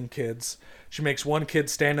quizzing kids. She makes one kid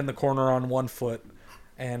stand in the corner on one foot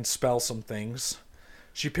and spell some things.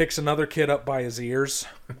 She picks another kid up by his ears.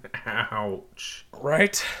 Ouch.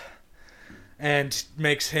 Right? And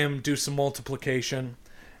makes him do some multiplication.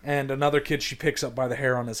 And another kid she picks up by the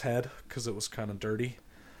hair on his head because it was kind of dirty.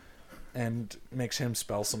 And makes him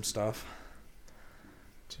spell some stuff.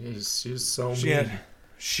 Jeez, she's so mean.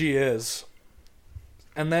 She is.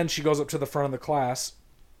 And then she goes up to the front of the class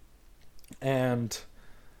and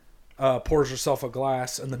pours herself a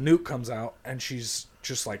glass, and the newt comes out, and she's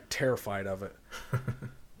just terrified of it.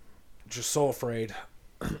 Just so afraid.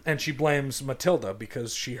 And she blames Matilda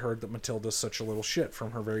because she heard that Matilda's such a little shit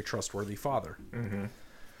from her very trustworthy father. Mm-hmm.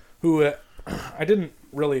 Who, I didn't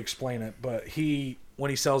really explain it, but when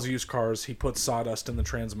he sells used cars, he puts sawdust in the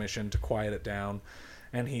transmission to quiet it down.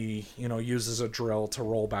 And he, uses a drill to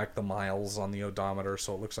roll back the miles on the odometer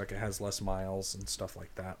so it looks like it has less miles and stuff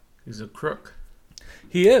like that. He's a crook.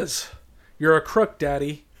 He is. You're a crook,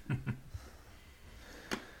 Daddy.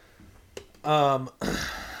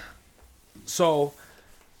 So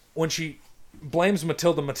when she blames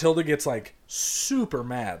Matilda, Matilda gets super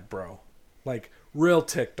mad, bro. Real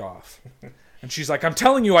ticked off. And she's like, "I'm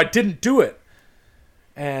telling you, I didn't do it."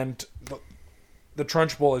 And the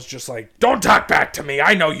Trunchbull is just like, "Don't talk back to me.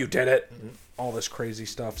 I know you did it." And all this crazy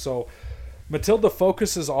stuff. So Matilda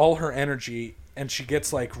focuses all her energy, and she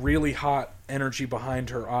gets really hot energy behind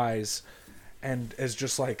her eyes, and is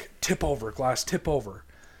just "Tip over, glass, tip over."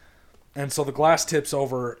 And so the glass tips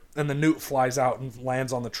over, and the newt flies out and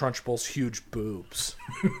lands on the Trunchbull's huge boobs.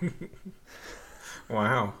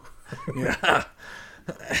 Wow. Yeah.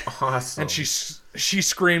 Awesome. And she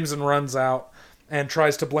screams and runs out and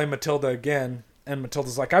tries to blame Matilda again. And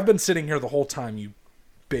Matilda's like, "I've been sitting here the whole time, you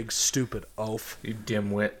big stupid oaf." You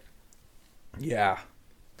dimwit. Yeah.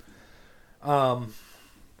 And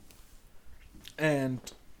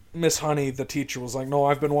Miss Honey, the teacher, was like, "No,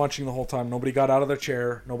 I've been watching the whole time. Nobody got out of their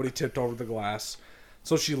chair. Nobody tipped over the glass."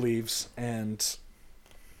 So she leaves, and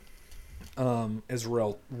is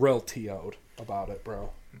real TO'd about it,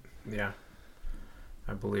 bro. Yeah.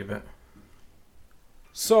 I believe it.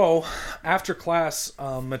 So, after class,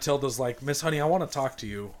 Matilda's like, Miss Honey, I want to talk to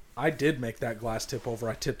you. I did make that glass tip over.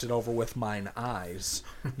 I tipped it over with mine eyes.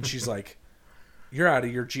 And she's like, you're out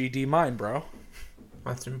of your GD mind, bro.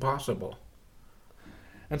 That's impossible.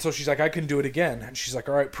 And so she's like, I can do it again. And she's like,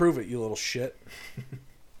 all right, prove it, you little shit.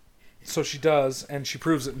 So she does, and she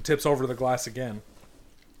proves it and tips over the glass again.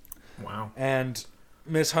 Wow. And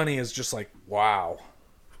Miss Honey is just like, wow,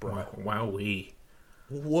 bro. Wowee.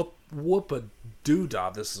 Whoop a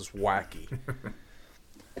doodah, this is wacky.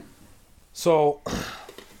 So,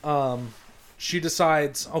 she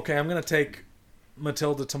decides, okay, I'm going to take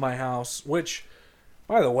Matilda to my house, which,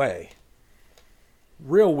 by the way,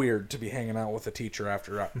 real weird to be hanging out with a teacher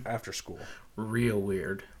after school. Real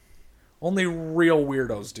weird. Only real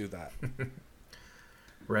weirdos do that.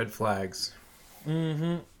 Red flags.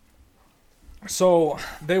 Mm-hmm. So,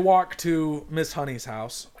 they walk to Miss Honey's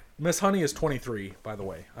house. Miss Honey is 23, by the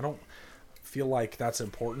way. I don't feel like that's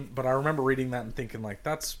important, but I remember reading that and thinking, like,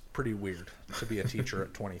 that's pretty weird to be a teacher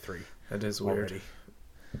at 23. That is weird. Already.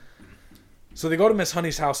 So they go to Miss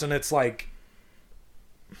Honey's house, and it's like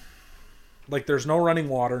there's no running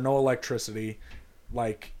water, no electricity.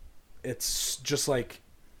 Like, it's just like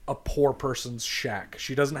a poor person's shack.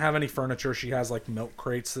 She doesn't have any furniture. She has, like, milk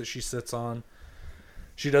crates that she sits on.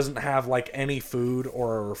 She doesn't have, like, any food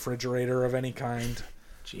or a refrigerator of any kind.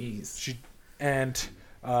 Jeez.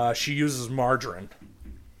 She uses margarine.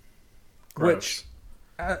 Gross. Which,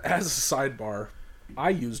 as a sidebar,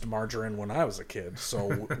 I used margarine when I was a kid,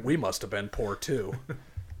 so we must have been poor too. I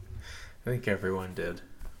think everyone did.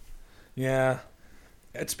 Yeah.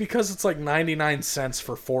 It's because it's like 99 cents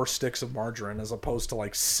for 4 sticks of margarine as opposed to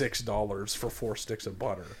like $6 for 4 sticks of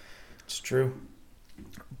butter. It's true.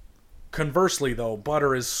 Conversely, though,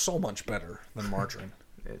 butter is so much better than margarine.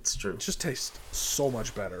 It's true. It just tastes so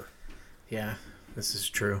much better. Yeah, this is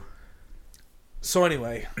true. So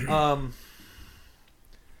anyway,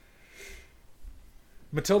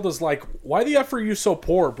 Matilda's like, why the F are you so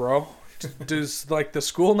poor, bro? Does, like, the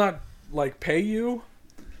school not, like, pay you?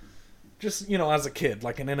 Just, you know, as a kid,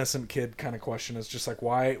 like an innocent kid kind of question is just like,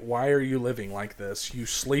 why are you living like this? You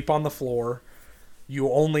sleep on the floor.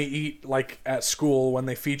 You only eat, like, at school when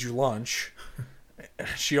they feed you lunch.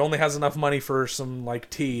 She only has enough money for some, like,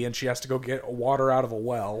 tea, and she has to go get water out of a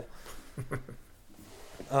well.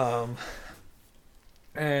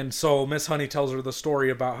 And so Miss Honey tells her the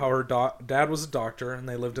story about how her dad was a doctor, and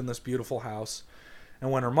they lived in this beautiful house.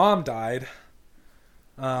 And when her mom died,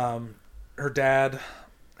 her dad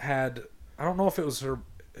had, I don't know if it was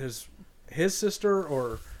his sister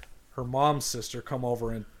or her mom's sister, come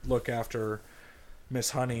over and look after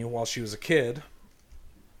Miss Honey while she was a kid.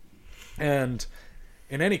 And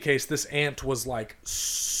in any case, this aunt was, like,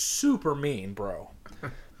 super mean, bro.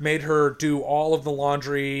 Made her do all of the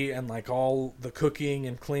laundry and, like, all the cooking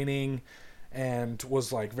and cleaning, and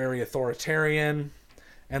was, like, very authoritarian.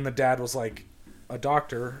 And the dad was, like, a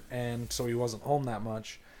doctor, and so he wasn't home that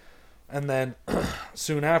much. And then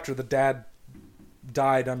soon after, the dad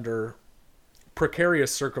died under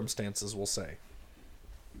precarious circumstances, we'll say.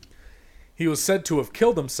 He was said to have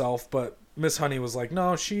killed himself, but Miss Honey was like,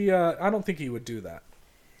 no, I don't think he would do that.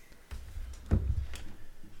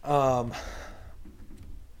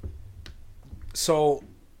 So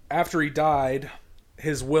after he died,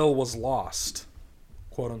 his will was lost,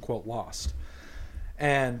 quote unquote lost.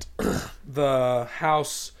 And the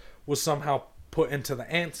house was somehow put into the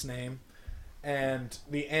aunt's name, and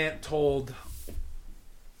the aunt told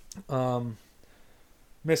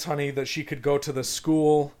Miss Honey that she could go to the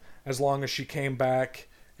school as long as she came back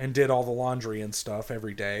and did all the laundry and stuff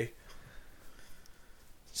every day.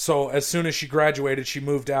 So as soon as she graduated, she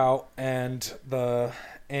moved out, and the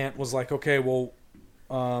aunt was like, okay, well,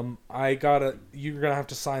 you're gonna have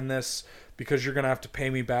to sign this because you're gonna have to pay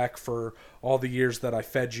me back for all the years that I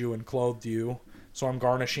fed you and clothed you. So I'm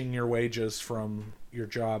garnishing your wages from your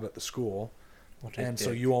job at the school. And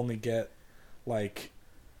so you only get, like,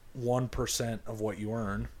 1% of what you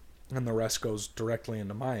earn, and the rest goes directly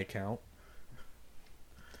into my account.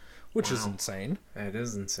 Which is insane. That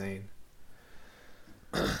is insane.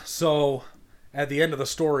 So, at the end of the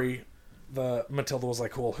story, Matilda was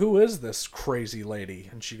like, well, who is this crazy lady?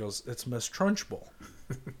 And she goes, it's Miss Trunchbull.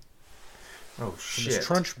 Oh, shit. Miss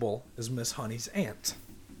Trunchbull is Miss Honey's aunt.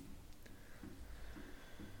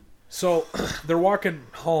 So, they're walking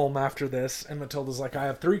home after this, and Matilda's like, I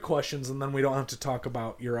have 3 questions, and then we don't have to talk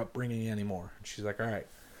about your upbringing anymore. And she's like, all right.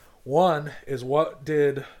 One is, what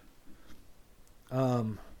did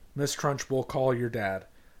Miss Trunchbull call your dad?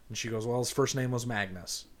 And she goes, well, his first name was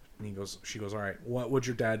Magnus. And she goes, all right, what would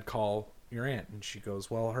your dad call your aunt? And she goes,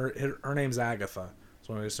 well, her name's Agatha.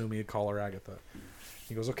 So I assume he'd call her Agatha.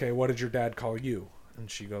 He goes, okay, what did your dad call you? And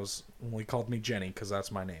she goes, well, he called me Jenny because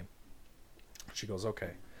that's my name. She goes,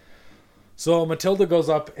 okay. So Matilda goes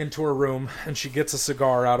up into her room and she gets a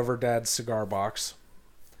cigar out of her dad's cigar box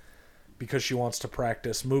because she wants to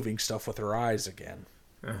practice moving stuff with her eyes again.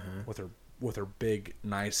 With her big,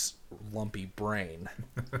 nice, lumpy brain,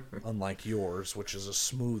 unlike yours, which is a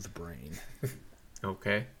smooth brain.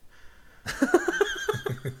 Okay.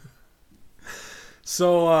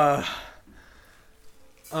 So,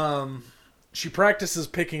 she practices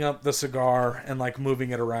picking up the cigar and, like,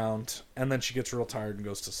 moving it around, and then she gets real tired and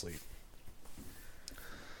goes to sleep.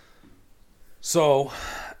 So,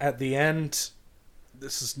 at the end,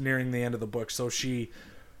 this is nearing the end of the book, so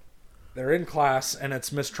they're in class, and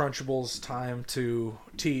it's Miss Trunchable's time to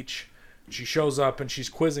teach. She shows up, and she's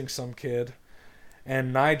quizzing some kid,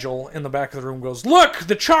 and Nigel, in the back of the room, goes, look,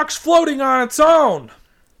 the chalk's floating on its own!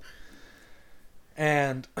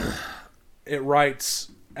 And it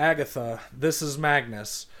writes, Agatha, this is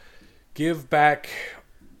Magnus. Give back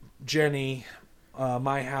Jenny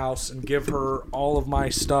my house and give her all of my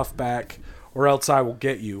stuff back, or else I will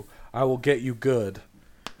get you. I will get you good.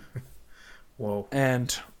 Whoa.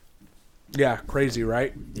 And, yeah, crazy,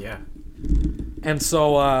 right? Yeah. And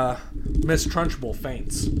so Miss Trunchbull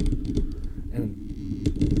faints.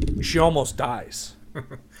 And she almost dies.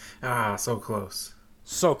 So close.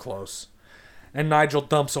 So close. And Nigel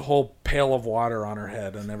dumps a whole pail of water on her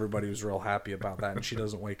head, and everybody was real happy about that, and she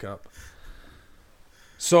doesn't wake up.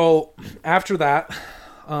 So, after that,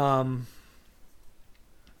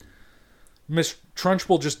 Miss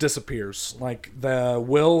Trunchbull just disappears. Like,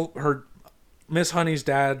 Miss Honey's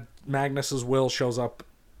dad, Magnus's will, shows up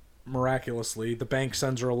miraculously. The bank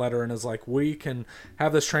sends her a letter and is like, we can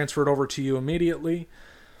have this transferred over to you immediately.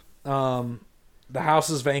 The house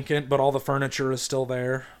is vacant, but all the furniture is still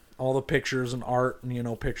there. All the pictures and art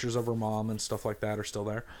and, pictures of her mom and stuff like that are still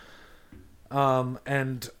there.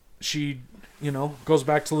 And she, goes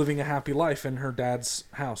back to living a happy life in her dad's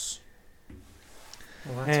house.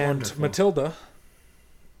 Well, that's and wonderful.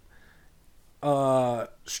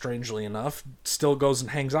 Matilda, strangely enough, still goes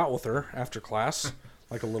and hangs out with her after class,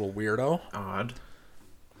 like a little weirdo. Odd.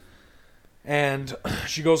 And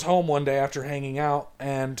she goes home one day after hanging out,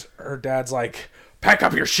 and her dad's like, pack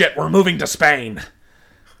up your shit, we're moving to Spain.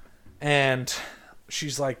 And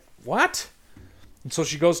she's like, what? And so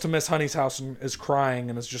she goes to Miss Honey's house and is crying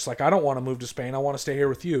and is just like, I don't want to move to Spain. I want to stay here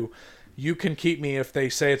with you. You can keep me if they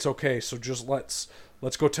say it's okay. So just let's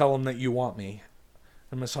go tell them that you want me.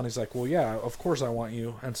 And Miss Honey's like, well, yeah, of course I want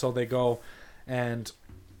you. And so they go and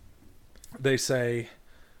they say,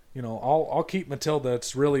 I'll keep Matilda.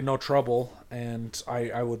 It's really no trouble. And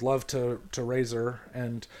I would love to raise her.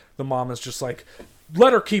 And the mom is just like,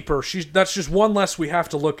 let her keep her. That's just one less we have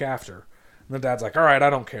to look after. And the dad's like, all right, I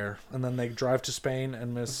don't care. And then they drive to Spain,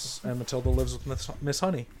 and Matilda lives with Miss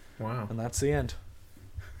Honey. Wow. And that's the end.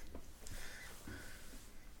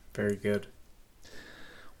 Very good.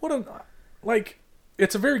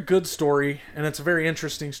 It's a very good story, and it's a very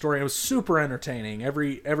interesting story. It was super entertaining.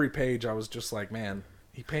 Every page I was just like, man,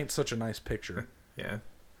 he paints such a nice picture. Yeah.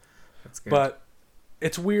 That's good. But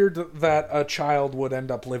it's weird that a child would end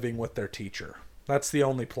up living with their teacher. That's the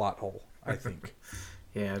only plot hole, I think.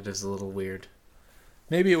 Yeah, it is a little weird.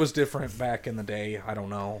 Maybe it was different back in the day. I don't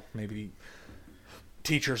know. Maybe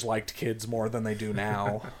teachers liked kids more than they do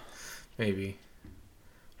now. Maybe.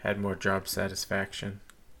 Had more job satisfaction.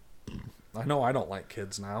 I know I don't like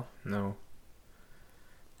kids now. No.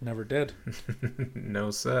 Never did.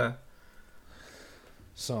 No, sir.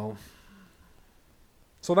 So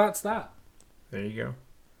that's that. There you go.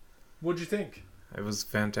 What'd you think? It was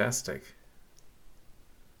fantastic.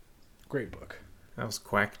 Great book. That was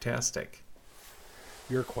quacktastic.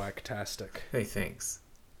 You're quacktastic. Hey, thanks.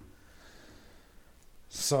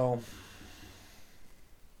 So,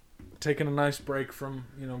 taking a nice break from,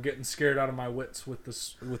 getting scared out of my wits with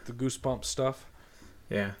the Goosebumps stuff.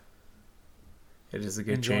 Yeah. It is a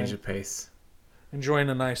good change of pace. Enjoying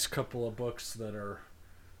a nice couple of books that are,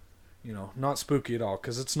 not spooky at all,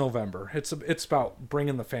 because it's November. It's about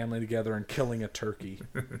bringing the family together and killing a turkey.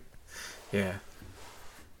 Yeah.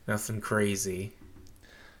 Nothing crazy.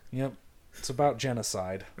 Yep. It's about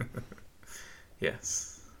genocide.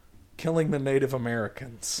 Yes. Killing the Native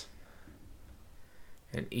Americans.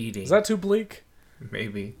 And eating. Is that too bleak?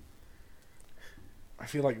 Maybe. I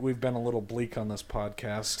feel like we've been a little bleak on this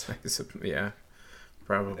podcast. Yeah.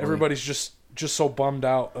 Probably. Everybody's just so bummed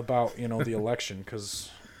out about, the election because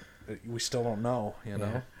we still don't know,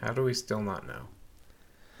 Yeah. How do we still not know?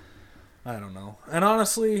 I don't know. And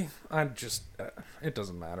honestly, it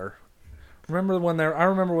doesn't matter. I remember when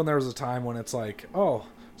there was a time when it's like, oh,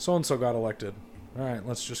 so and so got elected. All right,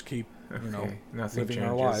 let's just keep, Nothing living changes.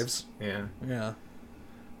 our lives. Yeah. Yeah.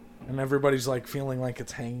 And everybody's like feeling like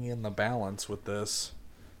it's hanging in the balance with this.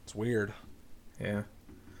 It's weird. Yeah.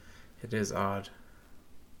 It is odd.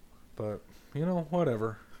 But,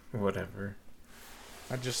 whatever. Whatever.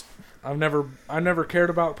 I've never cared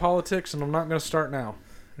about politics, and I'm not going to start now.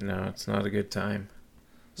 No, it's not a good time.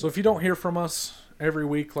 So if you don't hear from us every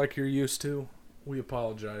week like you're used to, we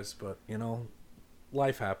apologize, but,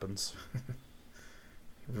 life happens.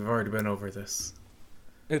 We've already been over this.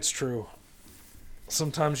 It's true.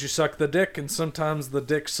 Sometimes you suck the dick, and sometimes the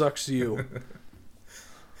dick sucks you.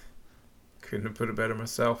 Couldn't have put it better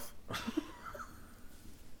myself.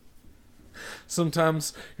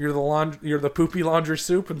 Sometimes you're the poopy laundry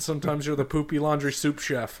soup, and sometimes you're the poopy laundry soup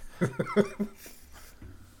chef.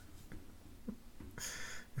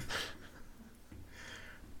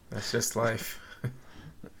 That's just life.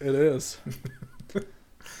 It is.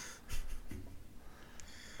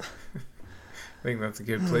 I think that's a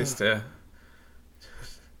good place to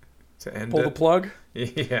end Pull it. the plug?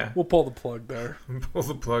 Yeah. We'll pull the plug there. Pull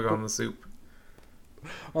the plug on the soup.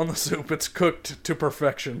 On the soup, it's cooked to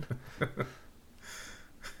perfection.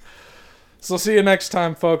 So see you next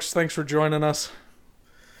time, folks. Thanks for joining us.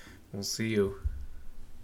 We'll see you.